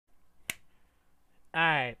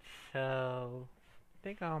Alright, so I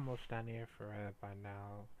think I'm almost done here for by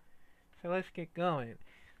now. So let's get going.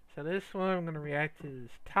 So this one I'm gonna react to is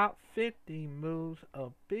top 50 moves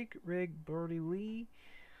of Big Rig Brodie Lee,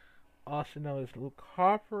 also known as Luke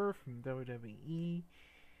Harper from WWE,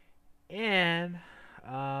 and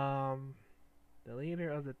um, the leader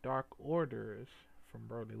of the Dark Orders from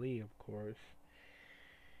Brodie Lee, of course.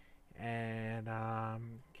 And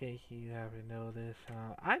in case you haven't know this,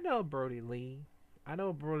 I know Brodie Lee. I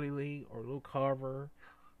know Brodie Lee or Luke Harper,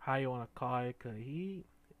 how you want to call it, cause he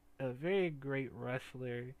a very great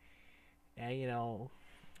wrestler, and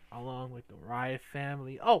along with the Riot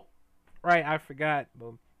family. Oh, right, I forgot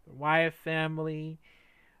the Wyatt family.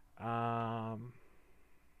 Um,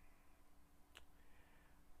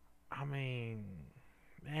 I mean,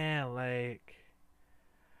 man, like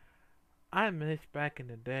I miss back in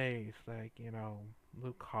the days, like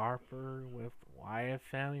Luke Harper with the Wyatt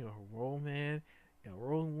family or Roman.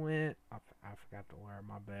 Roman, I forgot the word,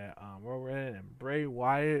 my bad. Roman and Bray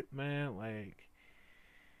Wyatt, man, like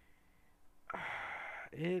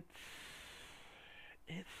it's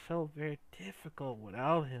it's so very difficult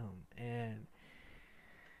without him, and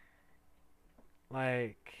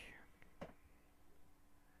like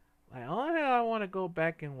only thing I want to go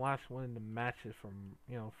back and watch one of the matches from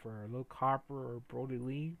for Luke Harper or Brodie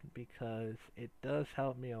Lee because it does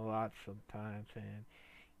help me a lot sometimes, and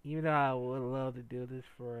even though I would love to do this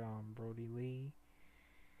for Brodie Lee,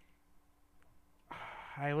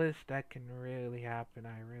 I wish that can really happen.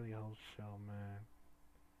 I really hope so, man.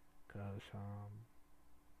 Cause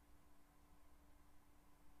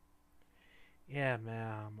yeah,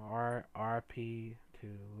 man. RP to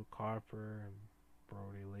Luke Harper and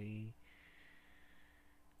Brodie Lee.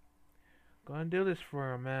 Gonna do this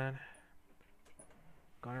for him, man.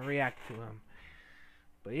 Gonna react to him.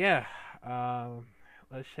 But yeah,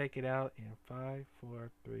 let's check it out in 5,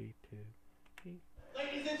 4, 3, 2.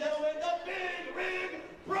 Ladies and gentlemen, the Big Rig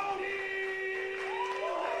Brodie!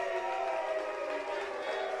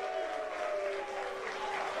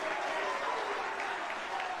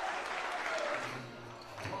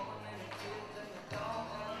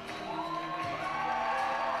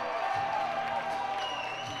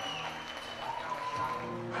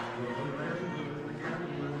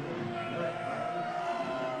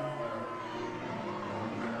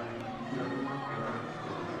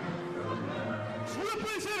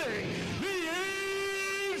 Representing the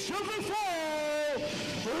age of the fall,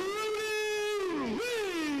 Brodie Lee.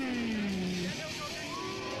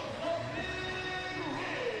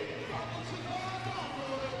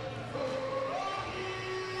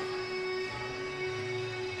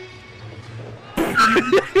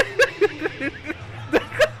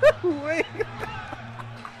 Wait.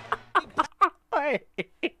 Wait.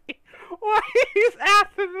 Why he's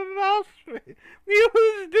after the announcement? He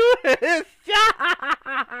was doing his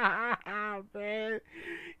job, man.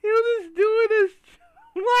 He was doing his job.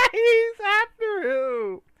 Why he's after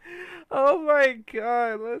him? Oh my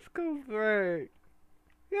god, let's go back.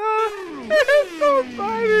 Yeah, it's so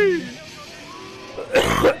funny.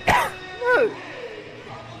 Look.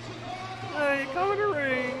 Hey, come in the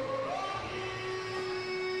ring.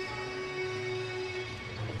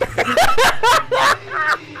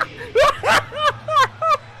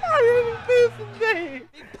 This day.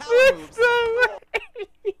 This way.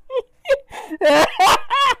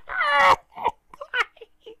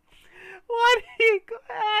 Why did he go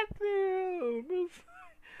after him?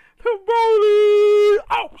 The Brodie.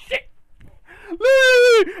 Oh shit.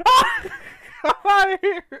 Lee. Come out of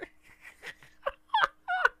here.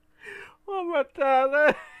 One more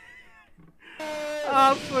time.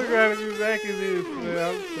 I'm so glad to be back in this, man.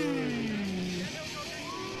 I'm sorry.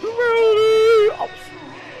 Brodie! Oh,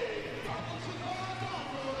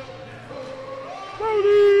 Brodie!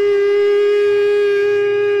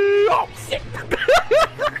 Oh, shit!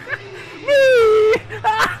 Me!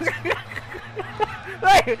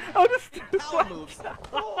 Hey, I'm just Power moves. That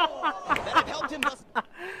have helped him thus.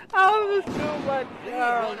 I'm just doing my job,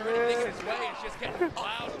 Anything in man. his way is just getting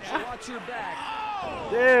plowed down. Watch your back.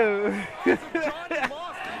 Dude.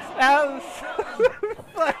 That was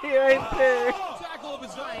funny right there. Tackle of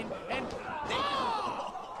his vein, and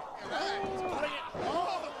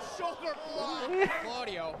shoulder block.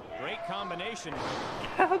 Claudio, great combination.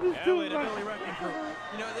 I'll just Yeah, do way to my Billy Wrecking Crew.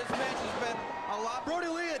 You know, this match has been a lot. Brodie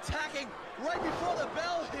Lee attacking right before the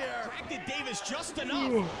bell here. Distracted Davis just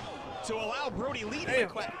enough to allow Brodie Lee to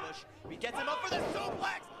Push. He gets him up for the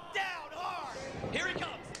suplex. Down hard. Here he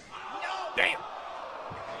comes. No. Damn.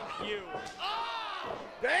 Thank you.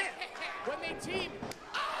 Damn. When they team.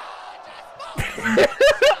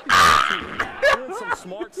 Doing some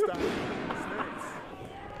smart stuff.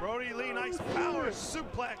 Brodie Lee, nice power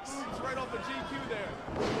suplex. He's right off the GQ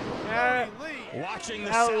there. Brodie Lee. Watching the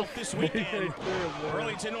That South was this weekend. good, man.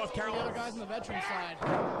 Burlington, North The other Carolina. guys on the veteran side.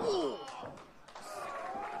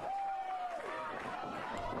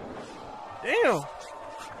 Damn.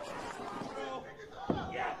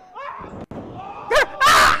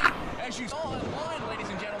 As you saw online, ladies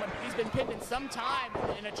and gentlemen, he's been pinned in some time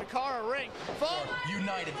in a Chikara ring.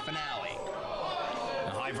 United finale. A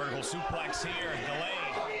high vertical suplex here, delayed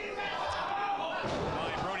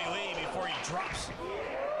by Brodie Lee before he drops.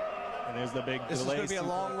 And there's the big This is delay. going to be a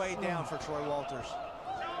long way down for Troy Walters.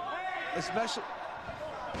 Especially.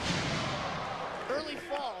 Early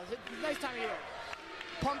fall. It's a nice time of year.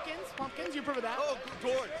 Pumpkins, you approve of that? Oh,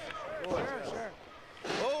 George. Sure.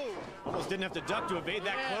 Oh. Almost didn't have to duck to evade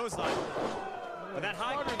that clothesline. But that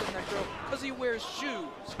high Because he wears shoes.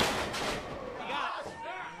 he got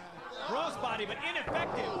crossbody, but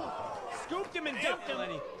ineffective. Scooped him and dumped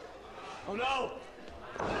him. Oh no!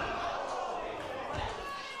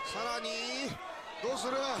 さらにどうす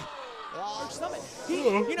る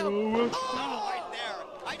You know, Right there.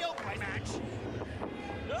 I know my match.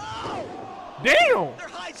 No! Damn. They're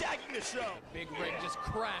hijacking the show. Big Rig just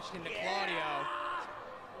crashed into Claudio.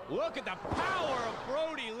 Look at the power of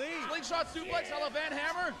Brodie Lee. Slingshot suplex, a la Van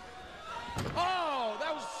Hammer. Oh,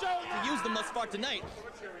 that was so nice. He used them thus far tonight.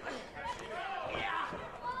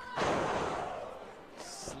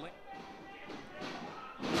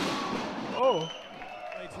 Oh.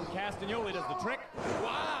 Blades from Castagnoli does the trick.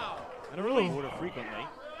 Wow. And a really order frequently.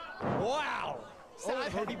 Wow. Oh,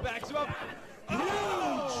 Brodie backs him up. Huge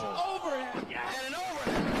overhead. And an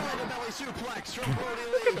overhead the belly suplex from Brodie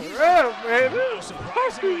Lee. Yeah, man. Now,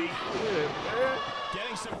 surprisingly, Shit, man.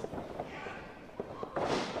 getting some.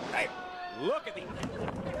 Hey, look at the.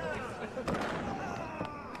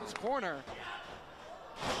 This corner.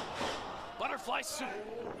 Butterfly soup.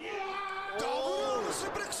 ダブルアームス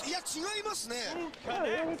ープレックスいや違いますね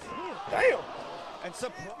Damn. And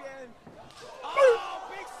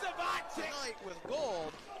oh, big savate tonight with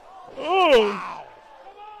gold. Oh.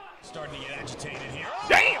 Starting to get agitated here.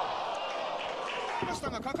 Damn. まし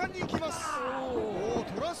たが果敢に行きますおお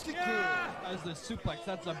トラスキック As the suplex,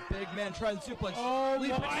 that's a big man trying to suplex. Oh Lee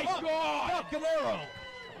my picks him up. God! Falconero.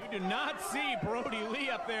 You do not see Brodie Lee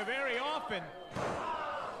up there very often.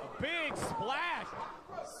 A big splash.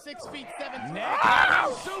 6 feet 7. Neck.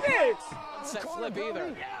 Oh, shit. Set flip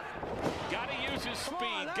either. Gotta use his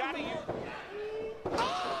speed. Gotta use.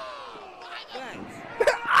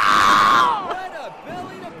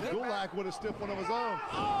 Gulak with a stiff one of his own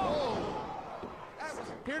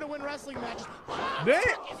Here to win wrestling matches. Damn.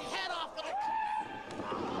 His head off.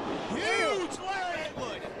 Huge lariat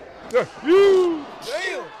wood. Yeah, you.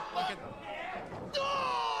 Damn. Look at.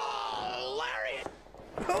 Oh, lariat.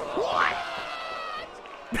 What?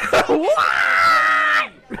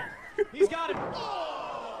 He's got him.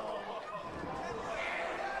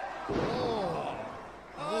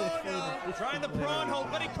 Trying the prawn hold,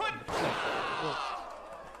 but he couldn't.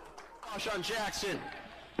 Sean Jackson.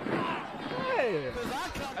 Hey.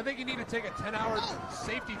 I think you need to take a 10-hour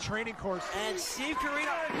safety training course. And Steve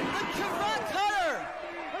Carino the Karate Cutter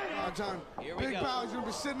John Here we Big go. Pow's gonna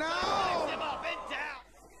be sitting down Him up and down.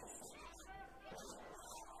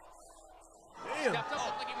 Stepped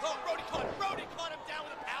up like he was. Brodie caught him down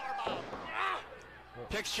with a power bomb.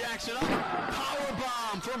 Picks Jackson up. Power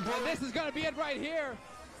bomb from And Brodie. this is going to be it right here.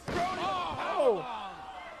 Oh.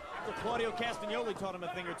 After Claudio Castagnoli taught him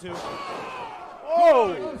a thing or two.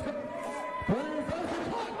 Oh.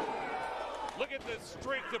 Look at the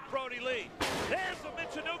strength of Brodie Lee. There's the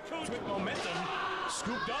Michinoku. With momentum,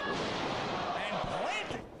 scooped up and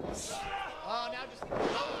planted. Oh, now just.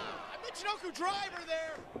 Oh, a Michinoku driver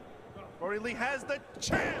there. Brodie Lee has the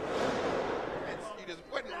champ you just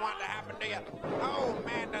wouldn't want to happen to you oh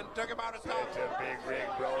man done took him out of top It's a big rig,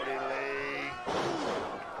 Brodie Lee.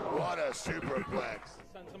 What a superplex.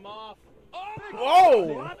 Sends him off.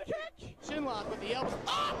 Whoa. Chin lock with the elbow.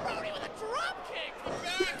 Oh, Brodie with a drop kick.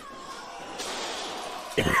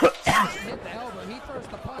 Hit the elbow. He throws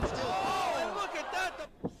the punch, too. oh and look at that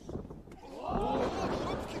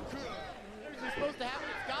Everything's supposed to happen.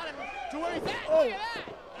 It's got him to where he's at. Oh. Look at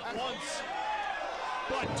that. Not once,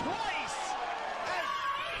 but twice.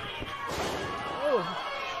 Oh.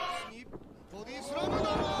 ボディスラムだ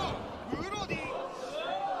なブロディ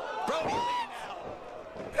Brodie Lee now.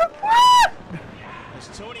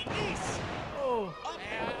 It's Tony East. Oh.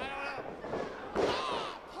 Man, I don't know.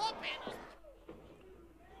 Oh, pump it.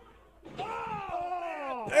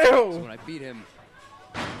 Damn. When I beat him,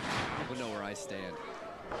 people know where I stand.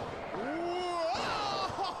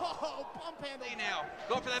 Oh, pump handle. Now,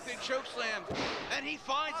 go for that big choke slam, and he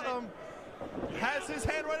finds it. Has his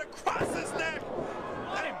hand right across his neck.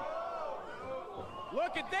 Let him.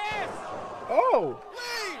 Look at this. Oh!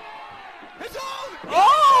 Lee! It's on!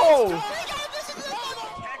 Oh!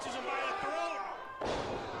 Catches him by the throat.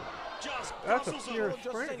 Just That's a muscles him. pure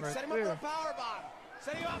sprint right Set him up there. for a power bomb.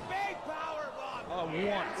 Setting up big power bomb. Oh,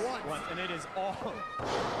 once, and it is all.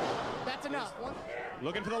 That's enough. One.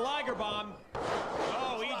 Looking for the Liger bomb.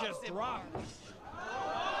 Oh, he just dropped.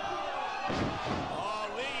 Oh,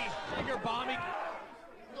 Lee, Liger bombing.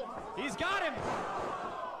 He's got him.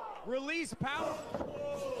 Release power.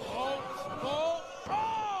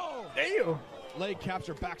 Oh. Damn! Leg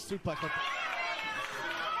capture, back suplex.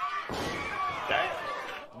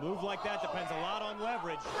 Move like that depends a lot on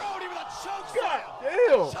leverage. Brodie with a choke God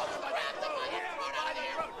slam. damn!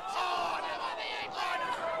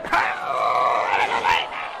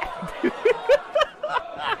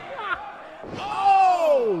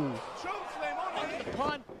 Oh! Choke slam on the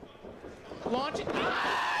Punt. Launch it.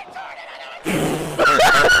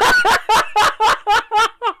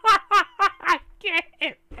 I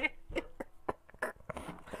can't.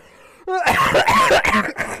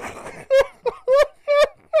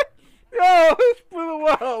 Yo, it's pretty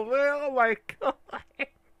wild, man. Oh my god.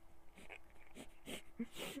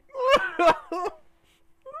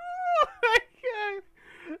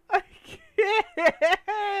 I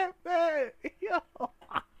can't, man. Yo.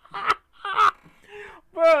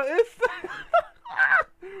 Bro, it's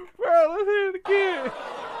bro, let's hear it again.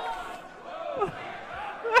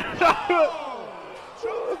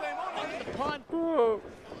 choke slam on the Punt. Bro.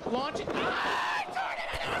 Launch it.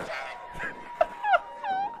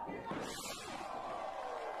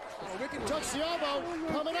 Wicked touch the elbow.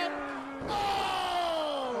 Coming up.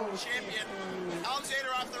 Oh! Champion. Alexander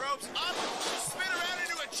off the ropes. Up. Spin around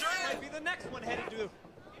into a Might German. be the next one headed to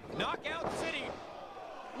Knockout City.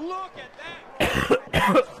 Look at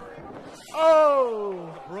that. Oh!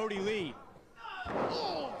 Brodie Lee.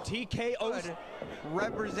 TKO.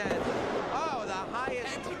 Represent. Oh, the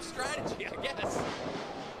highest strategy, I guess.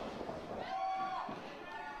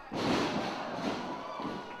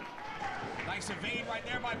 Nice evade right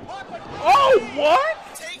there by Puck. Oh,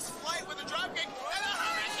 what? Takes flight with a dropkick and a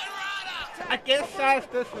Hurricane Rana. I guess size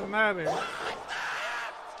doesn't matter.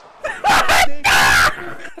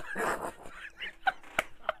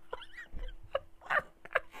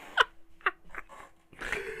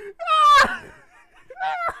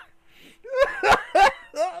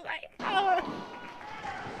 Oh my god!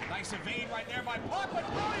 Nice evade right there by Puck, but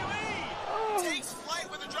Brodie Lee. Takes flight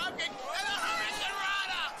with a dropkick and a Hurricane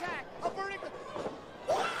Rana. Attack. A vertical.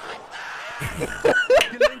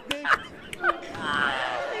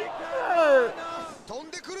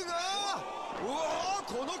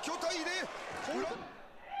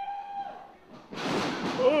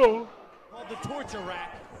 Oh! Called the torture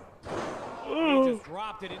rack. He Oh! just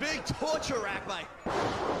dropped it. big torture rack by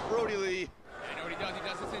Brodie Lee. I know what he does. He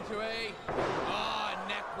does this into a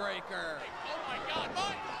neck breaker. Oh my God!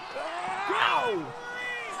 Go!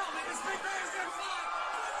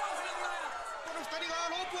 この二人が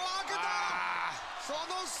ロープを開けた。そ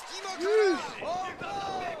の隙間から。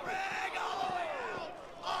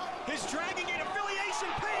 His Dragon Gate affiliation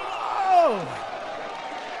paying off. Oh!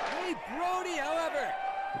 Hey, Brodie, however,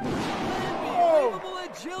 Oh! unbelievable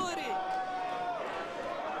agility.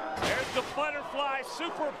 There's the butterfly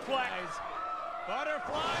superplex.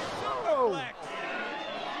 Butterfly Oh! superplex.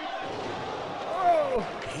 Oh!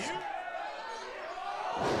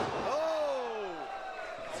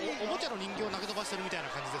 おもちゃの人形を投げ飛ばしてるみたいな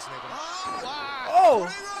感じですね、これ。 Oh!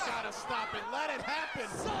 Gotta stop it. Let it happen.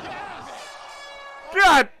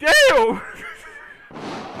 God damn!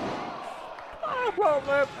 Oh,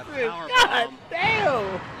 my shit. God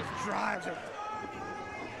damn! Drives it.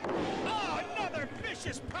 Oh, another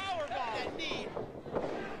vicious power bomb. That knee.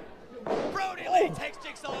 Brodie Lee takes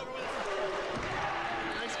Jigsaw over with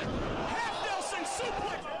his half Nelson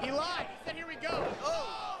suplex. He lied. He said, "Here we go."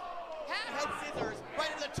 Oh. Head scissors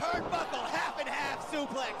right into the turnbuckle. Half and half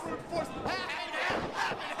suplex. Force half and half.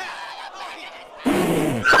 Half and half.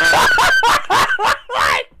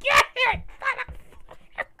 I can't!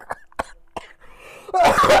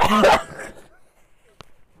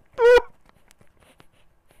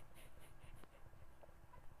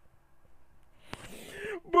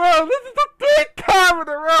 Bro, this is the third time in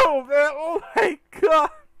a row, man. Oh my god.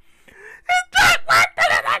 It's not working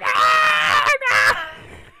in the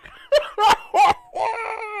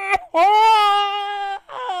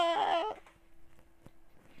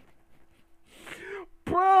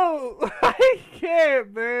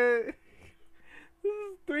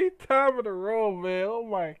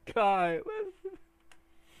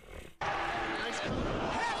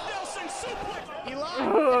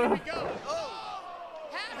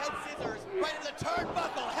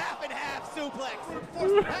suplex.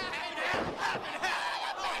 Force half and half.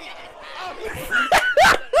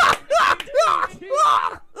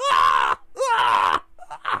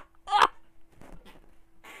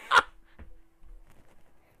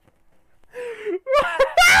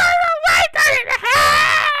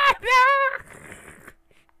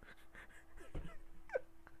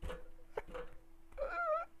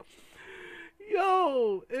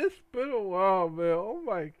 Yo, it's been a while, man. Oh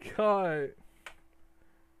my god.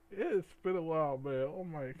 It's been a while, man. Oh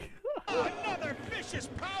my god. Another vicious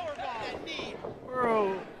powerbomb. That knee.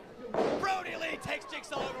 Bro, Brodie Lee takes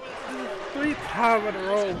Jigsaw over with 3 times in a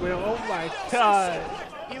row, man. Oh my god.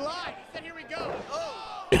 He lied. He said, here we go.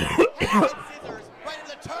 Oh. Half and scissors. Right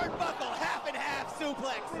into the turnbuckle. Half and half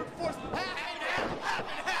suplex. Force half and half. Half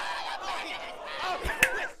and half.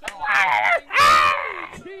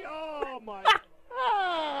 Oh my.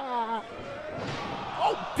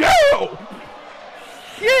 Oh, damn!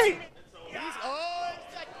 Shit! It's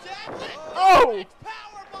a deadly Oh!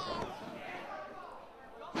 powerbomb.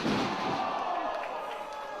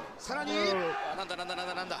 さらになんだ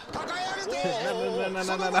抱え上げて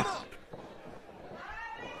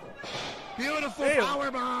Beautiful Damn.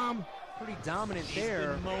 power bomb. Pretty dominant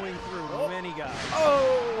there, mowing through many guys,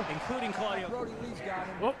 Oh! including Claudio. Brodie Lee's got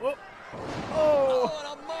him. Oh! Oh! Oh! Oh, and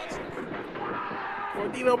a monster. For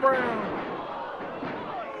Dino Brown.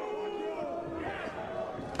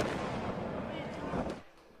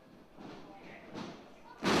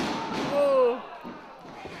 Oh!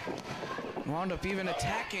 Wound up even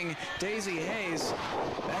attacking Daisy Hayes.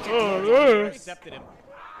 Back at Oh, the yeah. Accepted him.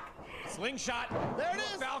 Slingshot. There it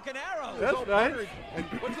is. Falcon arrow. That's nice. And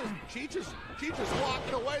what's this? Cheech is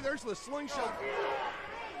walking away. There's the slingshot.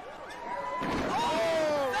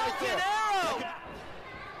 Oh, Falcon arrow.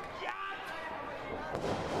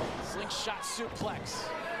 slingshot suplex.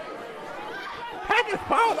 Package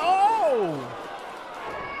pound. Oh!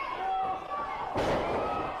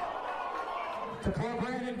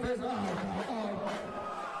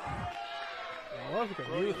 I was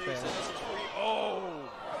gonna use that. Oh.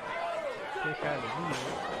 Kick out of here.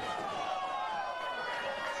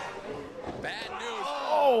 Bad news.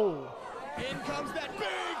 Oh! In comes that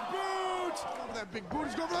big boot. Go for that big boot.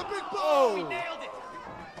 He's going for that big boot. Oh! Nailed it.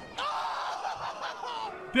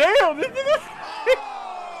 Damn! This is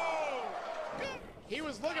He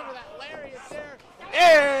was looking for that lariat there.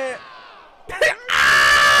 Yeah!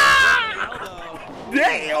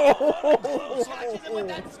 Damn! Watches him with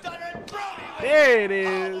that stunner and Brodie Lee There it all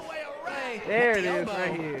is. the way around. There it is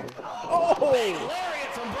right here. Oh!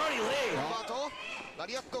 Lariat from Brodie Lee. この後ラ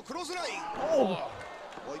リアットクロスライン Oh!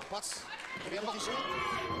 もう一発クリアパティション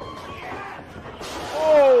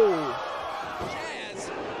Oh!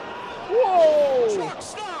 Jazz Whoa! Truck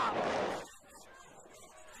stop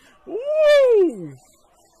Woo!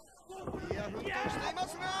 いや奮闘していま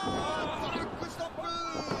すがトラックストップ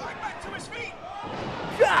Back to his feet.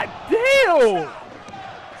 God damn!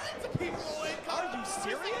 Are you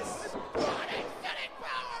serious?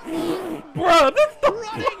 Bro, this the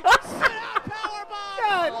Running sit-out powerbomb.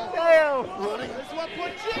 God damn! Running. This one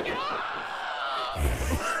put Jig on.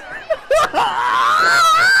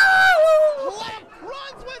 Lamp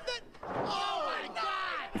runs with it. Oh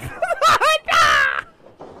my God.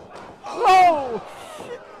 Oh!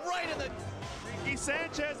 Right in the. Ricky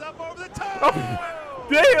Sanchez up over the top. Oh!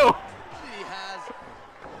 Damn! He has.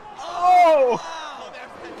 Oh! Oh,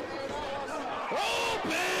 there's the. Oh,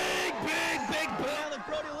 big boot. Down to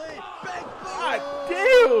Brodie Lee. Big boot. God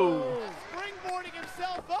damn! Springboarding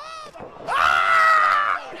himself up.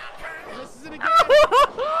 Ah! This is it again.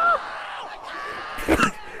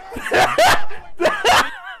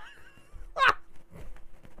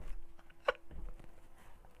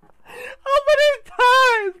 How many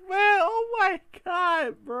times, man? Oh my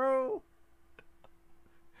God, bro.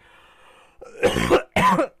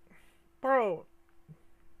 Bro.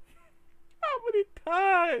 How many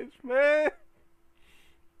times, man?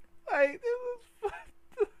 Like, this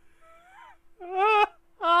is oh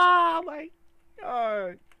my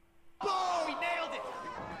God. Oh, he nailed it.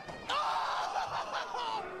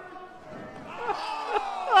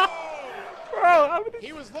 Bro, how many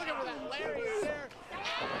He was looking for that lariat there.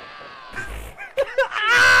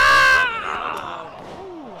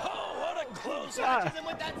 Oh, what a close. Catches him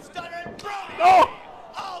with that stunner and Brodie Oh!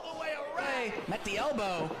 all the way around. Met the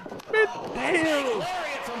elbow. Damn!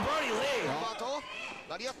 Lariat from Brodie Lee. この後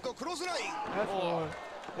ラリアットクロスライン That's one.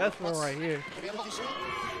 That's one right here. クリアパティション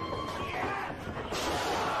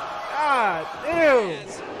God damn!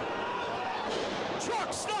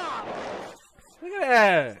 Truck stop Look at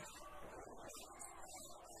that!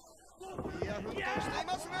 いや奮闘してい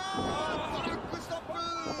ますがトラックストップ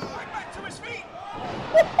Back to his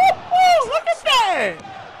that?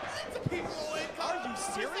 Are you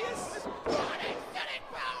serious?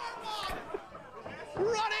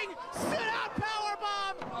 Running sit-out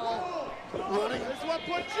powerbomb. Running. This one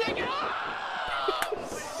put Jig.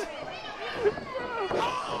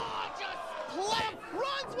 Oh, just left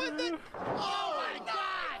runs with it. Oh my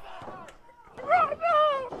God.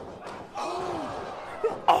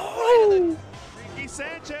 Oh! Ricky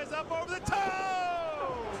Sanchez up over the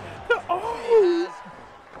toe. Oh!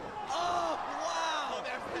 Oh, wow.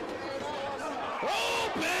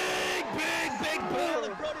 Oh, big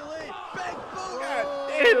boot. Brodie Lee. Big boot. God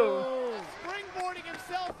damn! Springboarding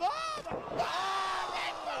himself up. Oh,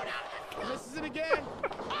 big boot out. Misses it again.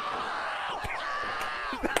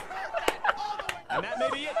 And that may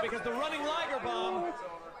be it, because the running Liger bomb,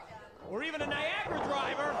 or even a Niagara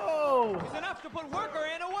driver, is enough to put Worker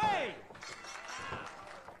Ant away.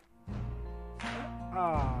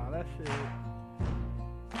 Ah, that's it.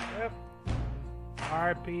 Yep.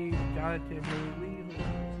 RP Jonathan Lee.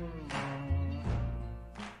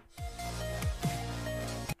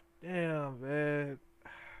 Damn, man.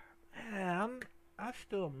 Man, I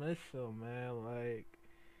still miss him, man. Like,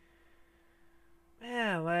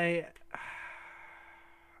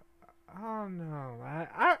 I don't know.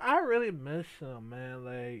 I really miss him, man.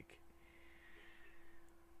 Like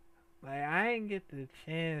I didn't get the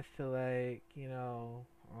chance to, like,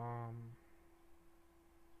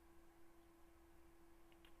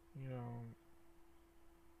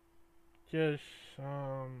 just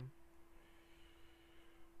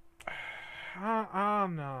I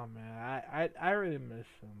don't know, man. I really miss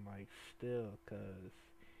him, like, still, cause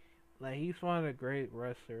like he's one of the great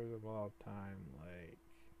wrestlers of all time. Like,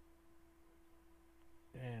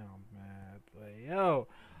 damn, man. Like, yo,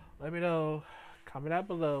 let me know. Comment down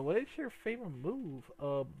below. What is your favorite move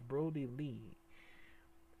of Brodie Lee?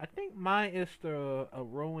 I think mine is the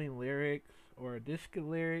rolling lyrics or disc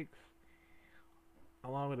lyrics,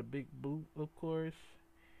 along with a big boot, of course.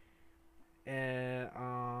 And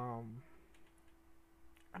I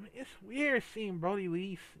mean, it's weird seeing Brodie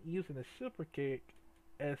Lee using a super kick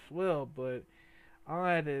as well, but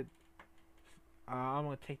I'm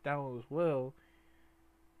gonna take that one as well.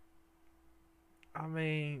 I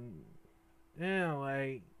mean, yeah,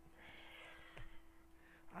 like,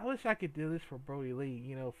 I wish I could do this for Brodie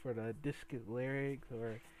Lee, for the discus lyrics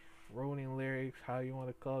or rolling lyrics, how you want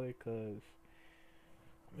to call it, cause,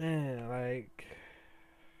 man, like,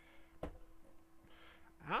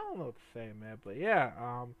 I don't know what to say, man, but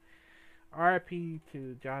yeah, RIP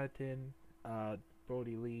to Jonathan,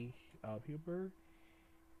 Brodie Lee, Huber,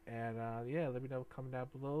 and, yeah, let me know, comment down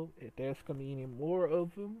below if there's gonna be any more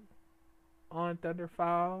of them on Thunder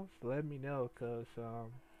Files. Let me know, cause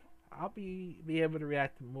I'll be able to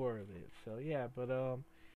react to more of it. So yeah, but